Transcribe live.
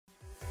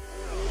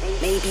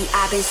Lately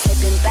I've been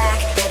slipping back,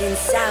 heading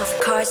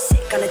south, car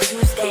sick on a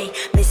Tuesday,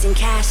 missing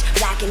cash,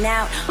 blacking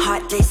out,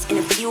 heartless in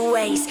a few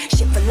ways,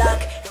 shit for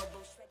luck.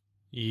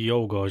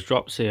 Yo guys,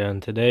 Drops here,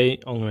 and today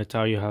I'm going to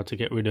tell you how to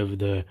get rid of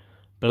the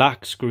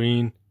black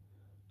screen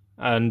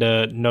and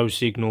no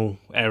signal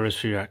errors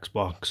for your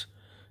Xbox.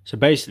 So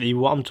basically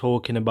what I'm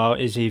talking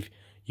about is if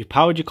you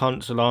powered your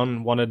console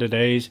on one of the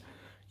days,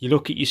 you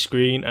look at your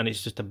screen and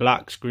it's just a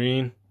black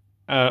screen,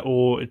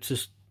 or it's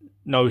just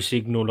no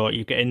signal, like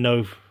you're getting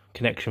no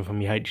connection from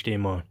your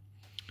HDMI.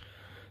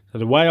 So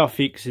the way I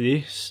fixed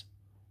this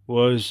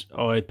was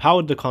I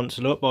powered the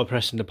console up by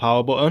pressing the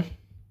power button.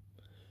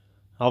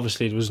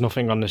 Obviously there was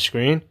nothing on the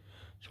screen.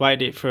 Just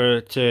waited for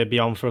it to be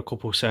on for a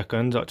couple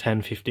seconds, like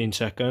 10-15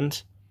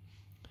 seconds.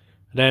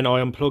 Then I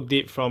unplugged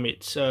it from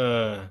its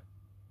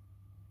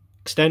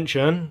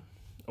extension,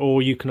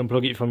 or you can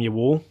unplug it from your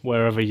wall,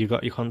 wherever you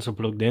got your console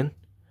plugged in.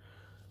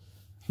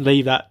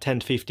 Leave that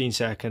 10-15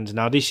 seconds.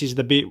 Now this is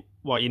the bit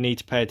what you need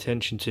to pay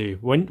attention to.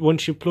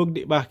 Once you've plugged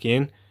it back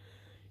in,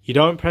 you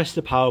don't press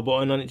the power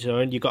button on its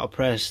own. You got to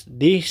press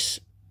this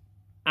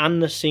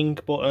and the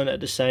sync button at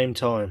the same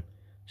time.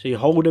 So you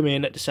hold them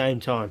in at the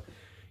same time.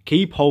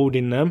 Keep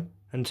holding them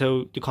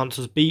until the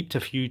console's beeped a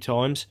few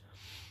times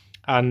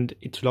and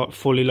it's like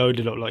fully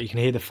loaded up, like you can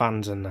hear the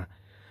fans and that.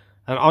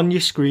 And on your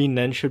screen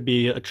then should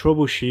be a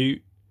troubleshoot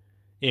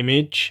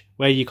image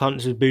where your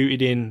console's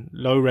booted in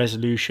low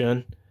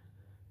resolution,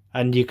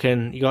 and you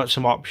got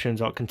some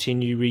options like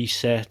continue,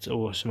 reset,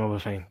 or some other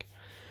thing.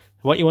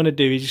 What you want to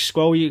do is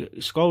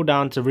scroll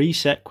down to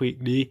reset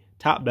quickly,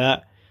 tap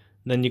that,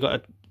 and then you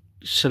got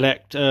to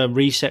select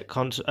reset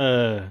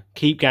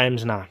keep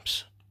games and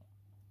apps.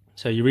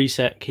 So you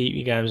reset keep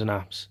your games and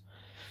apps,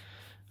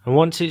 and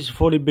once it's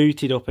fully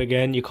booted up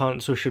again, your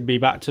console should be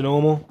back to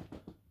normal.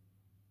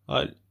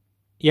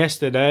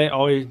 Yesterday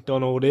I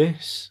done all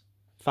this,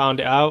 found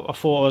it out. I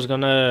thought I was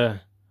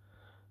gonna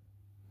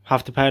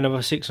have to pay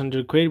another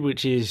 600 quid,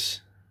 which is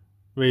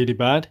really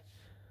bad,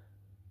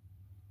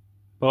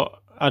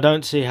 but I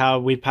don't see how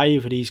we pay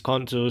for these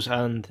consoles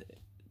and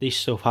this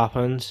stuff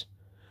happens.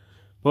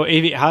 But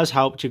if it has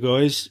helped you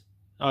guys,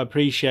 I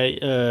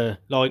appreciate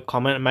like,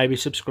 comment, and maybe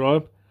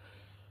subscribe.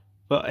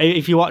 But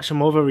if you watch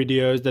some other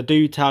videos, they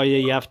do tell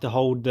you have to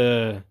hold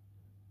the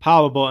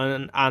power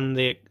button and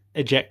the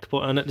eject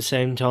button at the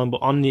same time,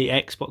 but on the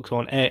Xbox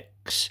One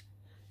X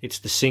it's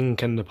the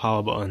sync and the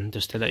power button,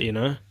 just to let you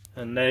know.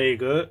 And there you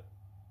go,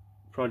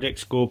 Project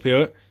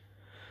Scorpio.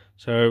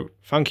 So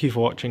thank you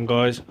for watching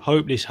guys,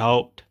 hope this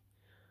helped,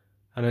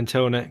 and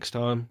until next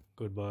time,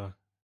 goodbye.